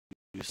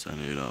You set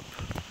it up.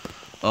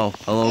 Oh,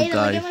 hello Aiden, look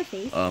at guys. my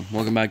face.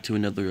 Welcome back to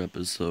another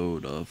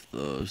episode of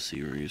the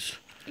series.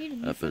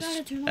 Aiden, you forgot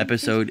to turn on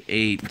Episode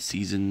 8,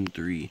 Season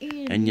 3.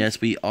 Aiden, And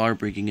yes, we are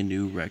breaking a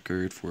new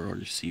record for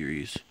our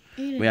series.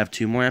 Aiden. We have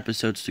 2 more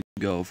episodes to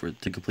go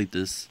to complete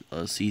this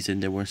season.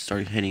 Then we're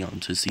starting heading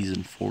on to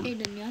Season 4.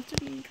 Aiden, you have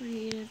to be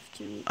creative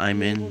to I'm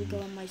be in. able to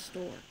go in my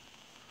store.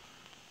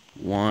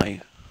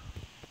 Why?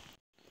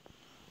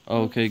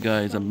 Okay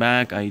guys, I'm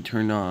back. I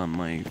turned on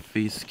my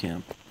face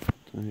cam.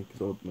 What the heck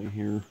is up my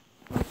hair?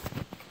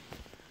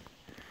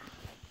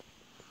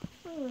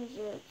 Who is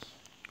it?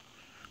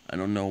 I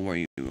don't know where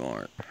you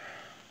are.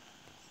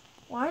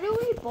 Why do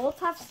we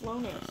both have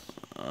slowness?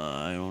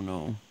 I don't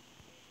know.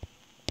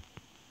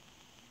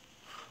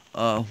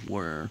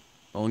 Where?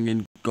 I'm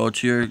gonna go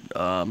to your,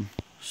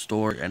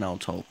 store and I'll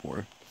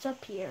teleport. It's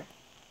up here.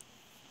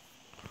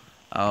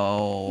 You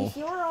Oh.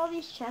 see where all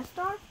these chests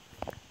are?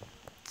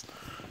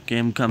 Okay,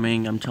 I'm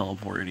coming. I'm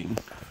teleporting.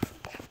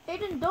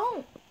 Aiden,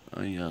 don't!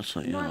 Yes,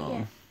 I Not am.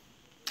 yet.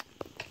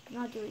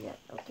 Not do it yet.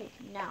 Okay,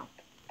 now.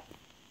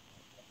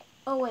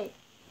 Oh, wait.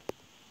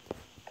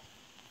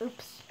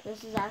 Oops.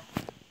 This is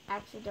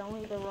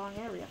accidentally the wrong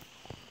area.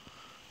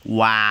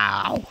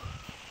 Wow.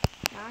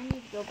 Now I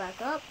need to go back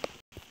up.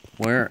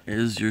 Where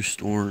is your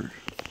store?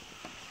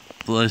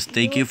 Plus,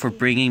 thank you for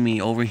bringing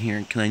me over here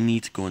because I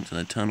need to go into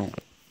the tunnel.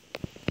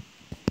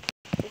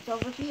 It's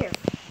over here.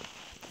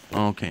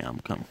 Okay, I'm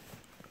coming.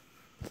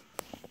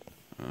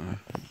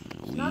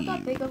 It's not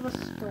that big of a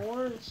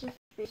store. It's just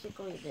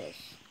basically this.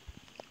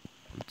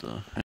 What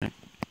the heck?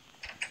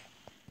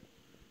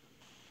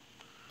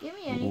 Give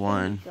me anything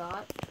One. you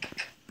got.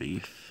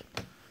 Beef.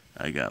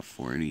 I got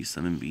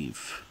 47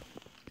 beef.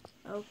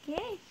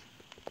 Okay.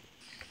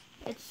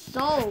 It's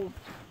sold.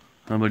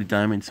 How many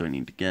diamonds do I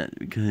need to get?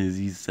 Because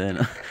he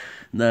said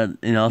that,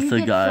 and also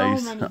get so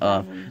guys, many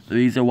diamonds. the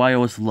reason why I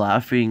was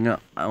laughing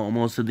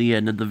almost at the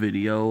end of the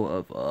video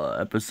of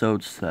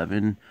episode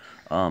 7,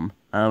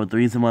 the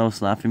reason why I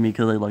was laughing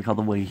because I like how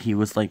the way he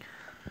was like,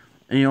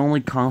 it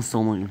only costs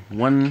only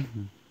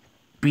 1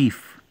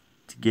 beef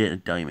to get a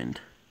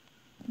diamond.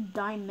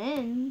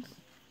 Diamonds,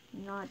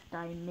 not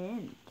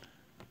diamond.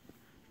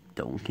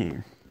 Don't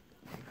care.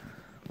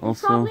 It's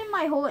Also, probably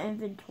my whole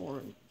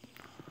inventory.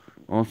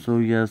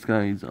 yes,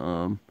 guys,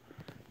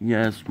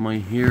 yes, my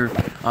hair,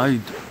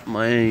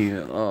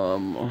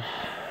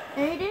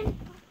 Aiden,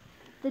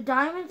 the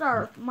diamonds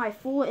are my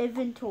full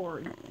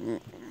inventory.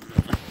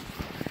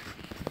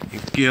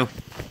 Thank you.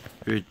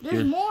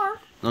 There's more.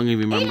 Long as you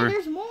remember. Aiden,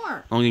 there's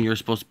more. Long as you're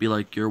supposed to be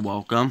like, you're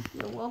welcome.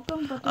 You're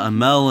welcome, but A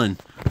melon.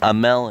 A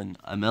melon.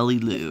 A melly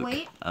Just Luke.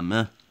 wait.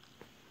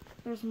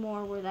 There's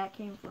more where that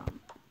came from.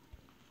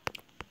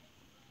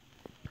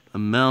 A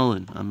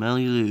melon. A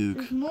melly Luke.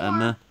 There's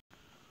more.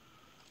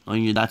 Oh,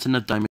 yeah, that's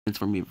enough diamonds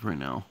for me for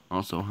now.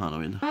 Also, how do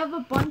I have a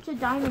bunch of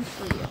diamonds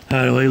for you.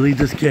 I leave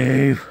this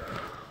cave?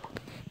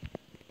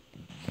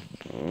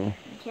 You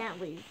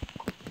can't leave.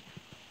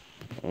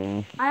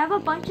 I have a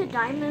bunch of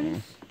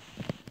diamonds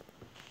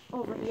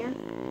over here.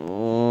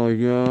 Oh,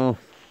 yeah.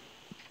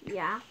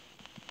 Yeah.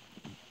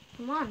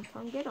 Come on,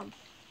 come get them.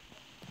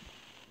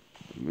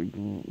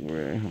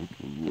 Where I have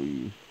to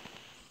leave.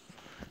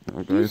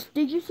 Okay.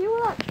 Did you see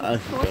where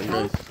that torch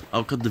was?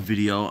 I'll cut the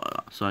video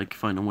so I can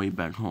find a way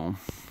back home.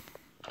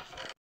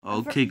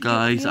 Okay, you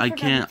guys, I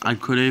forgot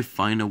couldn't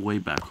find a way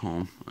back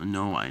home.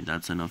 No,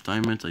 that's enough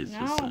diamonds. I just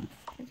No, said.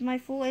 it's my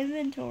full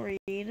inventory,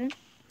 Aiden.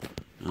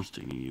 I was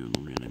thinking you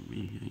looking at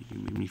me. You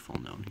made me fall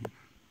down here.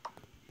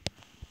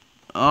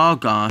 Oh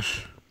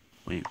gosh.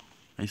 Wait,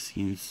 I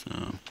see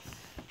some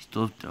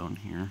stuff down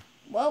here.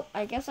 Well,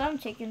 I guess I'm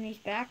taking these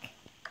back.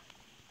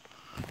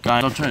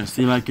 Guys, I'm trying to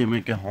see if I can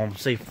make it home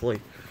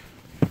safely.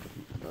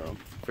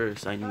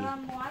 First, I need.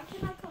 Why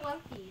can I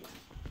collect these?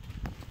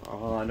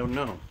 Oh, I don't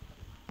know.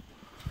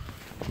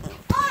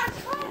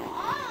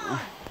 Oh,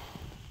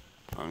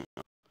 come on!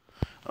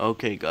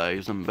 Okay,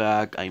 guys, I'm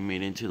back. I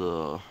made it into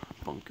the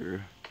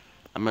bunker.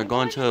 I'm gonna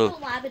go into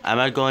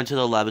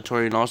the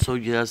laboratory, and also,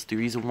 yes, the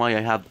reason why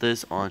I have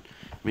this on,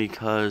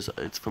 because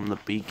it's from the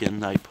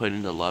beacon that I put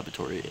in the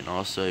laboratory, and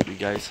also, if you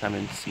guys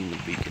haven't seen the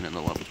beacon in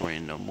the laboratory,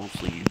 and no,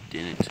 mostly you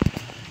didn't,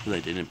 because I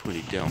didn't put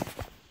it down.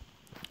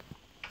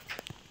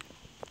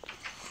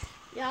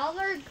 Y'all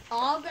are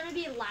all gonna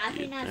be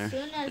laughing as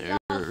soon as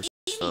y'all see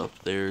me.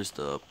 There's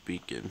the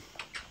beacon.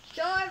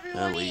 Show everyone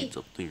That me. leads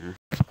up there.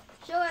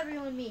 Show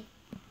everyone me.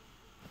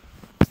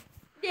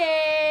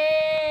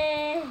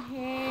 Yeah.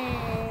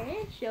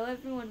 Show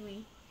everyone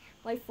me.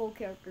 My full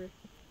character.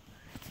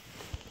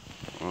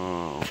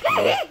 Oh.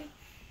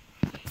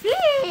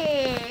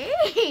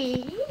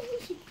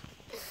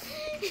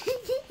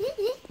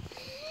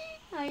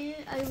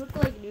 I look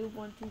like Noob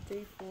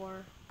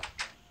 1234.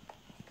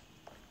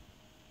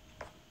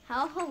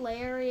 How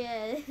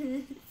hilarious!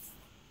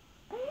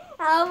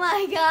 Oh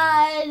my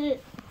god!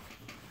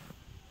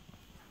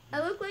 I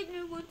look like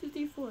Noob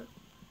 1234.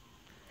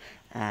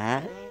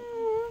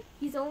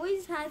 He's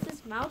always has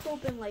his mouth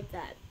open like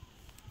that.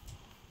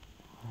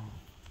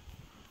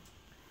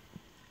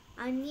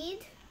 I need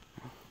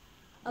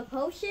A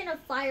potion of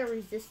fire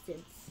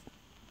resistance.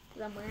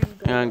 I'm wearing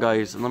gold. And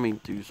guys, let me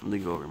do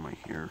something over my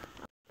hair.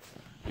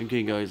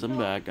 Okay guys, I'm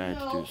back. I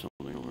have to do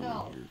something over my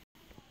hair.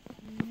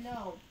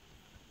 No.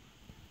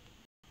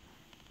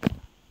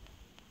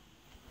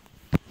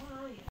 Where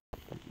are you?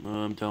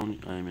 I'm down.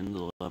 I'm in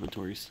the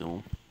laboratory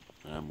still.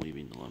 I'm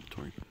leaving the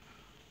laboratory.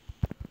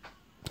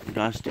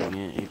 Gosh dang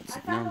it! It's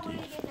found a way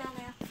to get down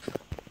there.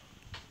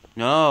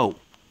 No,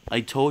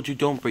 I told you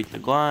don't break the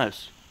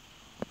glass.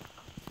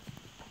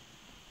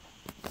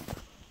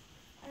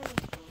 I was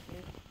told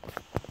you.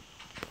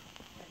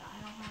 But I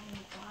don't have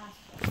any glass.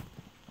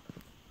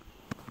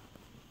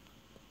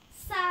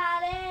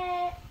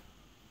 Solid.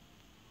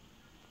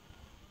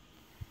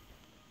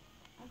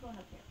 I'm going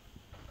up here.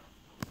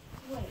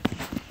 Wait,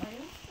 are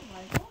you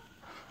survival?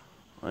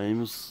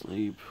 I'm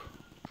asleep.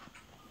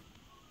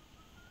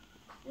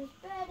 This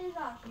bed is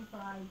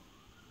occupied.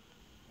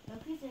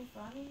 Look who's in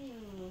front of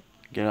you.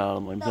 Get out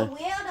of my The bed.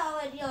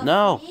 weirdo in your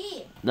No.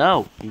 sleep.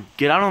 No,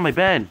 get out of my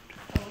bed.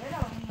 The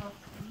weirdo in your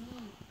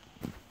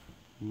sleep.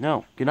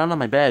 No, get out of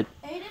my bed.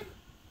 Aiden,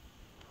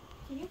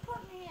 can you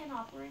put me in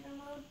operator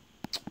mode?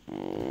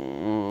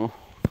 Oh,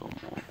 come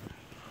on.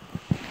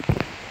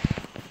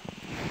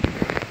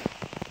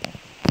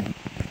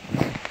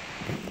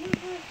 You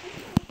were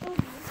thinking so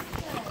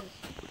useless.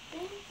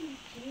 Thank you,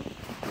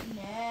 Jade.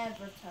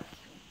 Never touch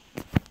me.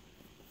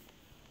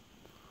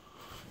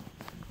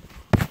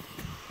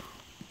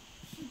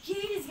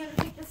 Jade is gonna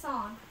pick the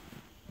song.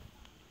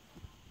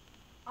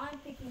 I'm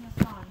picking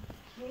the song.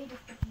 Jade is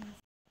picking the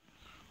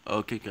song.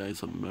 Okay,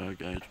 guys, I'm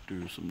back. I have to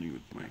do something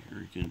with my hair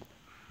again.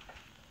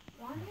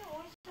 Why do you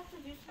always have to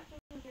do something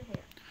with your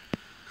hair?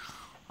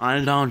 I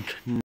don't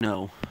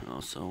know.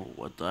 Also,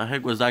 what the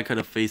heck was that kind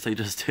of face I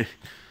just did?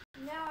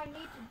 Now I need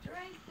to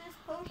drink this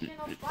potion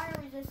of fire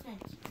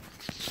resistance.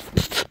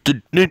 I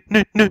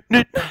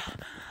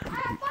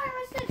have fire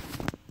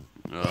resistance.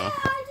 Yeah,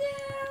 I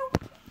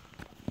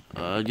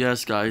do.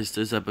 Yes, guys,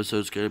 this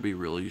episode's gonna be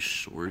really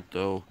short,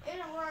 though.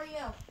 Aiden, where are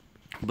you?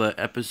 But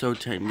episode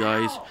 10,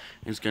 guys, Ow.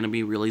 is gonna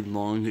be really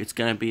long. It's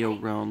gonna be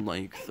around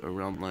like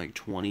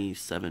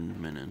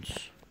 27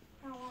 minutes.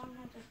 How long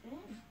has it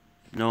been?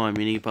 No, I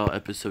mean about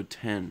episode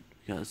 10,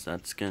 because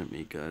that's gonna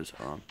be, guys.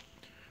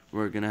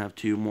 We're gonna have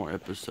 2 more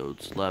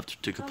episodes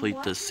left to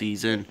complete the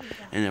season,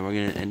 and then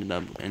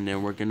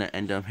we're gonna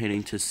end up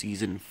hitting to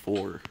season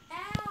 4,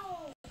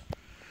 Ow.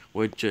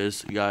 which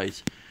is,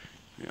 guys.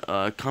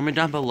 Comment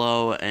down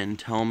below and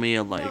tell me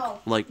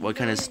what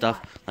kind of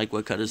stuff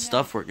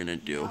we're gonna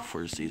do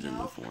for season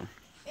 4.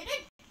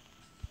 Aiden.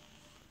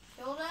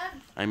 Kill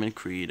them. I'm in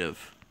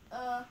creative.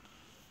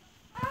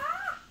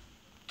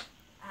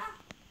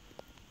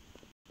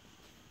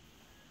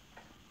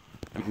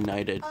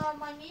 Ignited.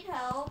 I need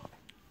help.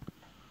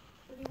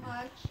 Pretty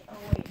much. Oh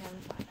wait, never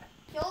mind.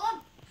 Kill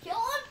him! Kill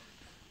him!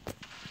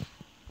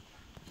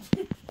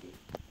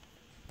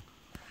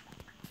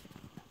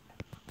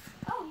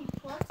 Oh,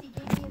 he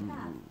gave me a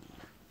path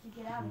to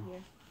get out of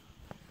here.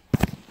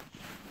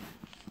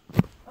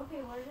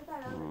 Okay, where did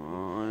that other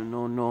I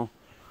don't know.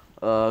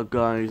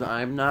 Guys,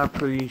 I'm not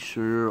pretty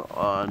sure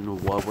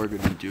on what we're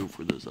gonna do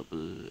for this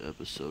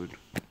episode.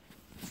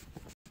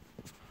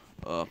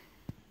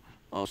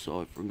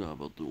 Also, I forgot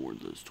about the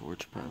wordless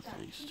torch path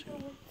things too.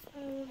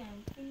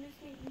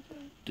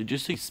 Did you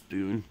say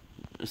spoon?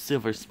 A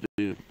silver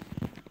spoon.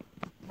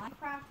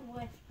 Minecraft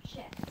with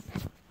chips.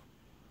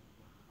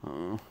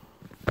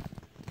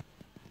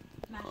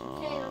 Mashed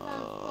potatoes on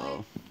the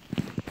plate.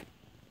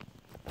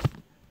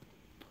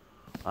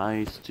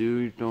 I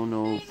still don't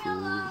know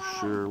for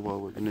sure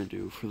what we're gonna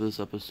do for this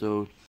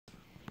episode.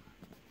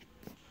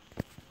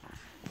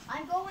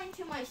 I'm going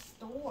to my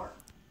store.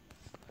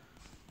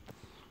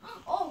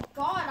 Oh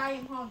God, I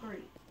am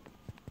hungry.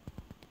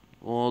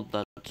 Well,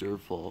 that's your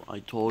fault. I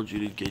told you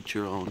to get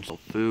your own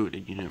food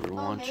and you never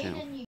want to.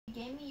 Maiden, you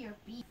gave me your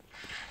beef.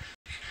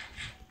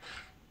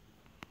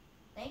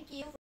 Thank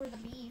you for the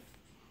beef.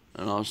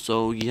 And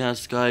also,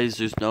 yes, guys,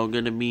 I'm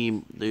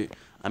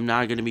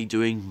not gonna be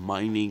doing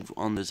mining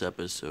on this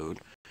episode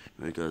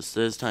because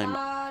this time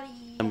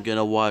I'm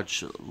gonna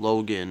watch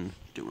Logan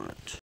do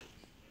it.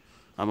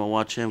 I'm gonna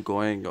watch him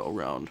going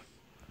around.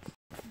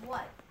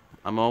 What?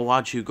 I'm gonna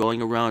watch you going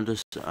around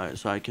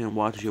so I can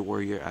watch you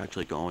where you're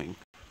actually going.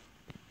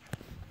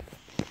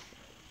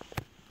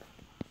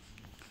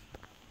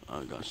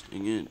 Oh gosh,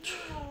 dang it.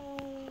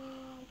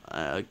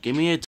 Give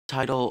me a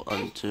title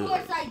until.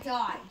 Of course I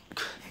died.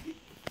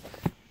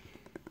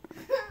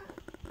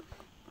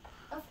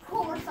 Of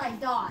course I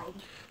died.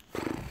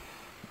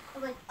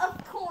 I'm like,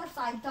 of course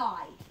I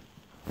died.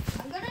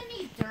 I'm gonna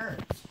need dirt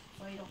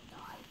so I don't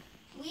die.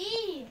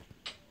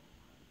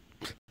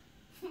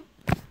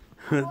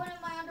 I'm going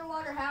in my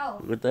underwater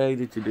house. What the heck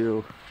did you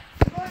do?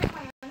 I'm going in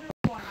my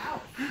underwater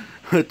house.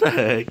 What the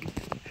heck?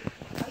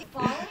 Are you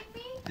following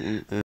me?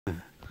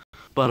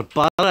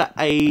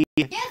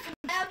 Yes,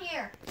 I'm down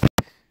here.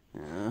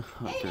 Yeah,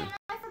 Hey, okay. man,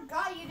 I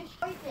forgot you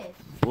destroyed this.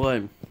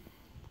 What?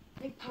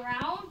 The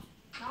ground?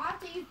 Now I have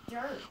to use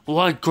dirt.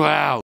 What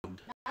ground?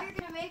 Now you're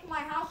gonna make my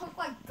house look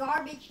like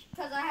garbage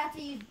because I have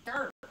to use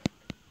dirt.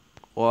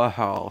 What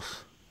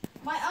house?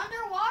 My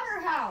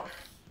underwater house.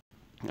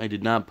 I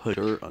did not put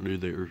dirt under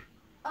there.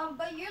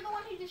 But you're the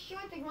one who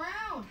destroyed the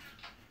ground.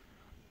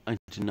 I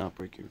did not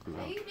break your Yeah,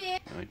 ground. you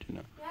did. I did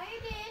not. Yeah,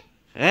 you did.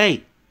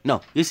 Hey!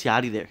 No, you see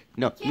out of there.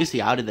 No, Can't you see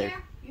get out in of there.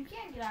 here. You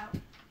can't get out.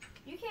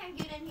 You can't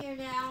get in here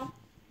now.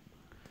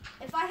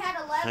 If I had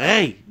a lever.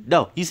 Hey!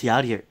 No, you see out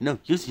of here. No,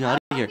 you see out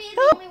of here.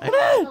 I'll be the only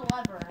one with a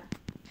lever.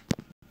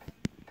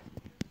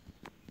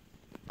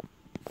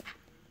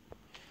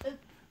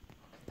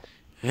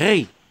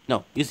 Hey!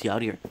 No, you see out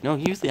of here. No,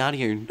 you see out of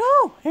here.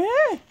 No!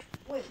 Hey!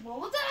 Wait, what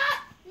was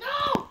that?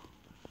 No!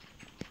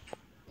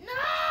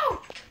 No!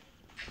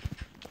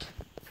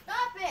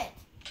 Stop it!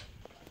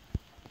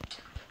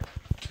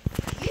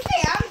 You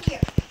stay out of here.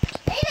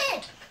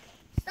 Aiden!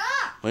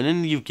 Stop! Why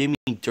didn't you give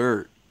me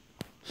dirt?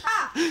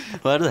 Stop!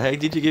 Why the heck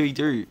did you give me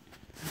dirt?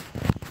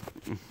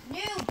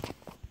 Noob!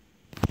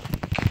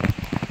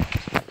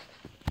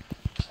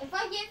 If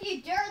I give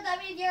you dirt, that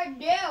means you're a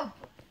noob.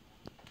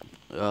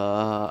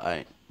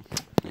 Alright.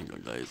 Hang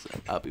on, guys.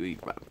 I'll be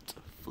right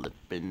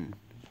flipping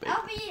back.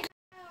 I'll be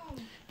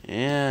down.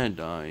 And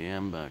I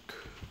am back.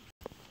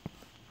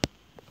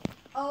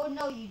 Oh,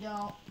 no, you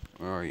don't.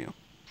 Where are you?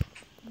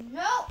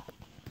 No!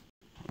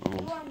 You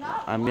Oh, are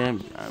not. I'm watching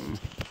gonna. me.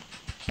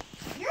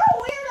 You're a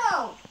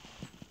weirdo!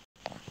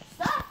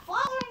 Stop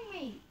following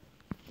me!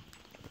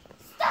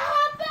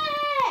 Stop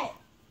it!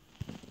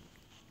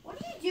 What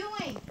are you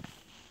doing?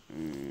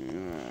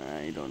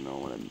 I don't know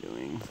what I'm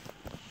doing.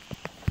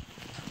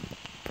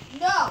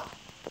 No!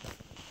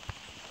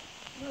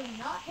 You're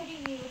not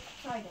hitting me with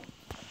the trident.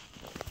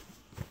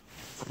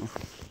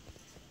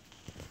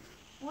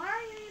 Why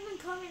are you even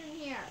coming in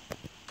here?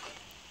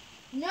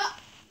 No!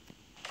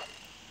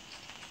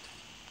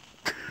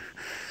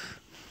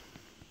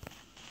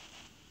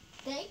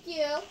 Thank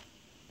you.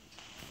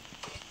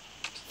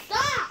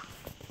 Stop!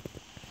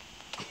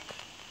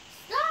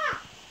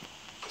 Stop!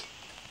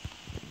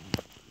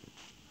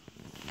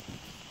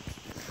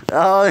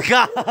 Oh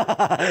god!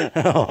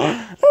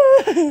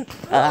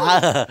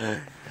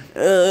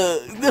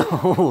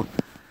 No!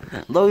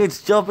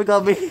 Logan's jumping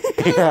on me!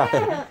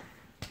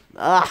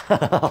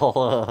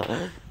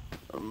 Ow.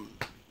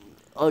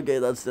 Okay,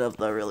 that stuff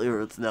that really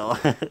hurts now.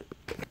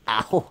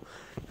 Ow.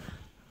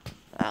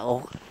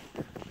 Ow.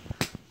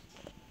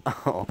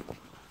 Ow.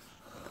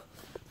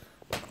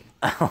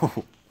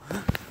 Ow.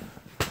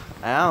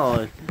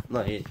 Ow.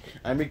 Like,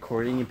 I'm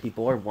recording and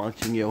people are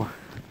watching you.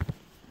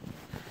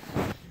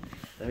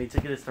 That means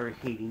I'm gonna start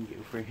hating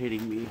you for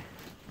hitting me.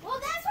 Well,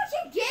 that's what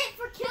you get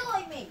for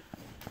killing me.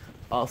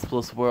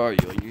 Plus, where are you?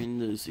 Are you in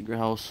the secret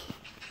house?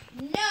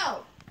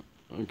 No.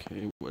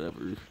 Okay, whatever.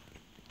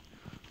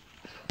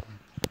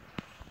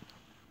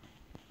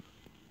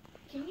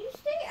 Can you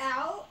stay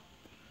out?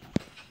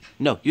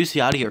 No, you see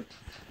out of here.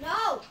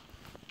 No.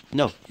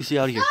 No, you see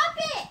out of here. Stop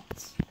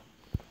it.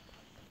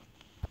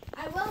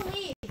 I will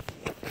leave.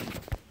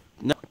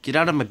 No, get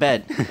out of my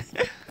bed.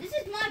 This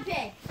is my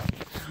bed.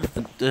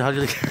 How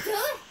did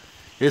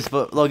Yes,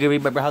 but Logan,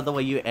 remember how the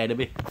way you added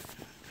me?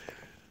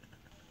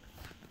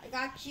 I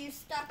got you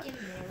stuck in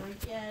there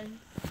again.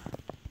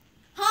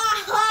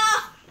 Ha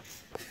ha!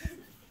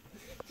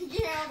 You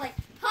know, like,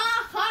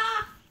 ha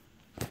ha!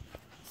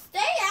 Stay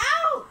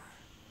out!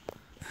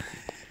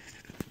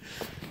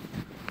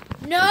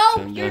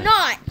 No, you're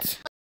not.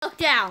 Look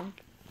down.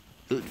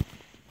 No!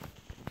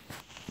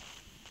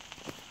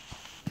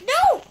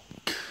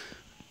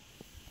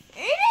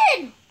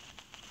 Aiden!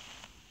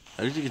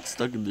 How did you get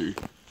stuck in there?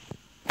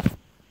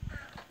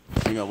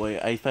 Hang on, wait.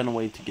 I found a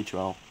way to get you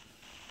out.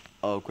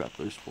 Oh crap,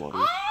 there's water.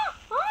 Ah,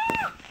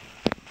 ah,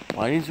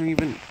 Why didn't you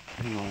even...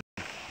 Hang on.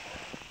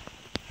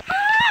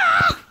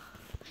 ah.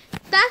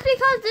 That's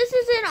because this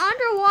is an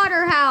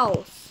underwater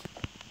house.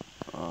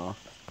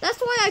 That's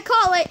why I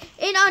call it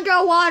an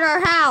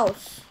underwater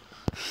house.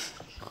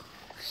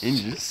 And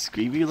you're just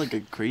screaming like a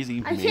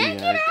crazy I maniac. can't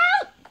get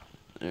out.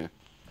 There.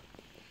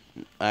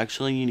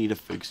 Actually, you need to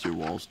fix your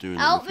walls, dude.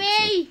 Help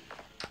me.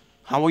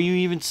 How are you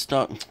even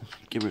stuck?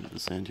 Get rid of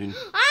this lantern.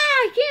 Ah,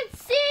 I can't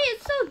see.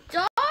 It's so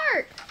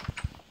dark.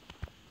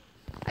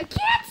 I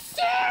can't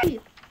see.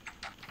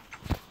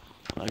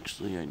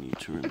 Actually, I need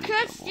to I remove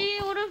can't that wall. see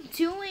what I'm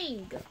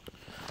doing.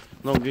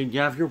 Logan, you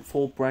have your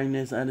full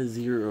brightness at a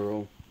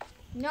 0.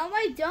 No,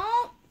 I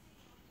don't.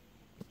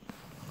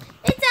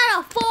 It's at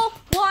a full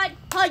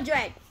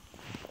 100.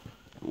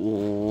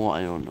 Oh,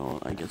 I don't know.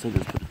 I guess I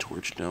just put a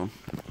torch down.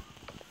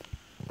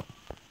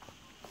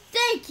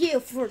 Thank you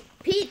for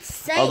Pete's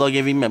sake. Although, if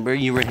you remember,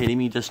 you were hitting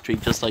me just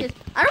straight, just like...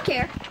 I don't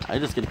care. I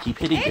just gonna keep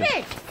hitting Hit you.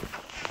 it.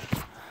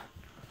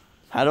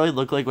 How do I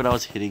look like when I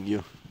was hitting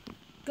you?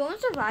 Go in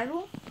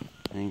survival.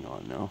 Hang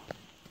on now.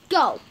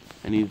 Go.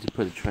 I needed to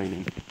put a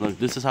training. Look,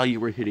 this is how you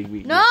were hitting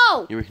me.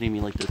 No. You were hitting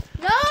me like this.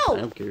 I No.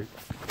 don't care.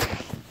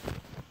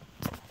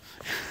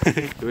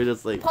 You were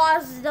just like...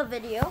 Pause the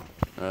video.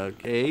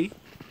 Okay.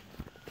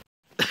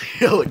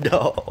 Oh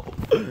no.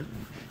 Go in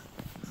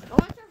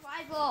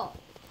survival.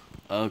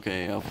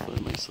 Okay, I'll put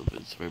myself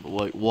in survival.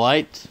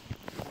 What?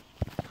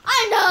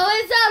 I know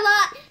it's a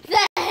lot.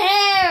 The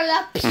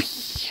hair.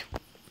 The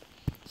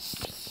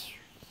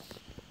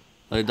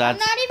Like I'm that's.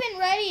 not even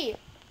ready.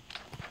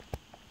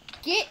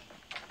 Get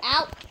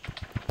out.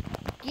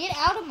 Get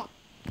out of my...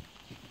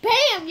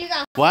 Bam! You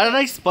got... Why did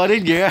I spawn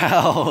in your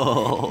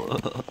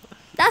house?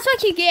 That's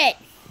what you get.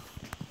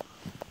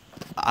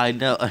 I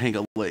know. Hang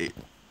on, wait.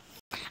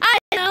 I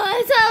know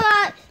it's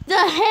about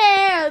the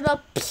hair, the...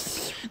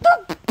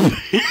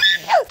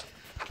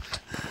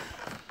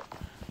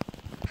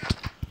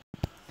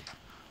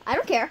 I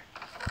don't care.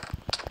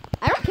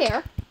 I don't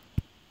care.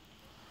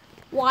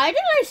 Why did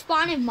I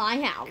spawn in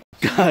my house?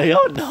 I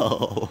don't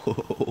know.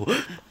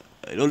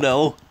 I don't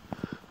know.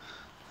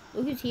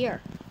 Look who's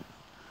here.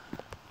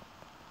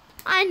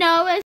 I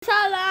know it's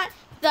a lot.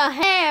 The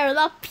hair,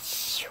 the...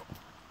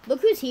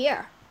 Look who's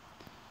here.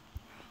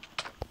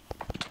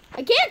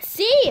 I can't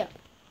see.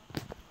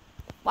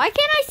 Why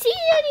can't I see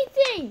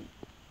anything?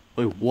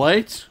 Wait,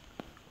 what?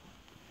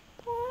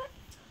 What?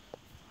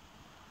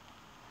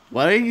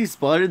 Why did you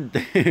spawn in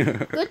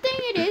there? Good thing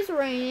it is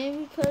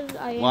raining because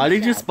I am Why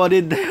did you sad. spawn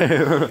in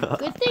there?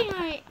 Good thing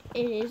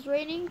it is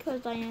raining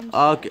because I am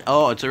sad. Okay.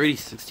 Oh, it's already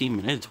 16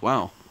 minutes.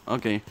 Wow.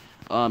 Okay.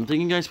 Thank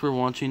you guys for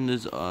watching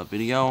this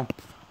video.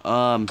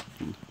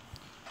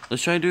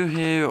 Let's try to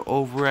hit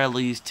over at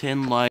least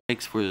 10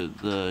 likes for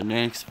the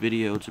next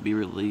video to be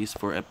released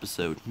for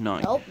episode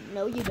 9. Nope.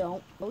 No, you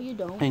don't. No, you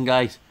don't. And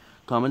guys,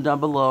 comment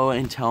down below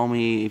and tell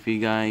me if you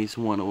guys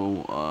want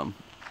to,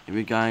 if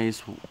you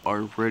guys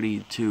are ready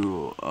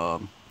to,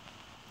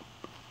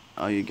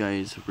 are you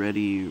guys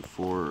ready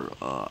for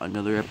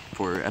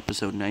for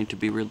episode 9 to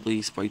be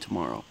released by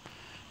tomorrow?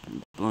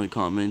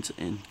 Comment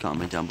and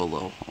comment down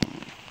below.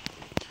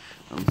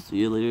 I'll see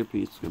you later.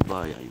 Peace.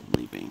 Goodbye. I'm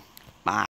leaving.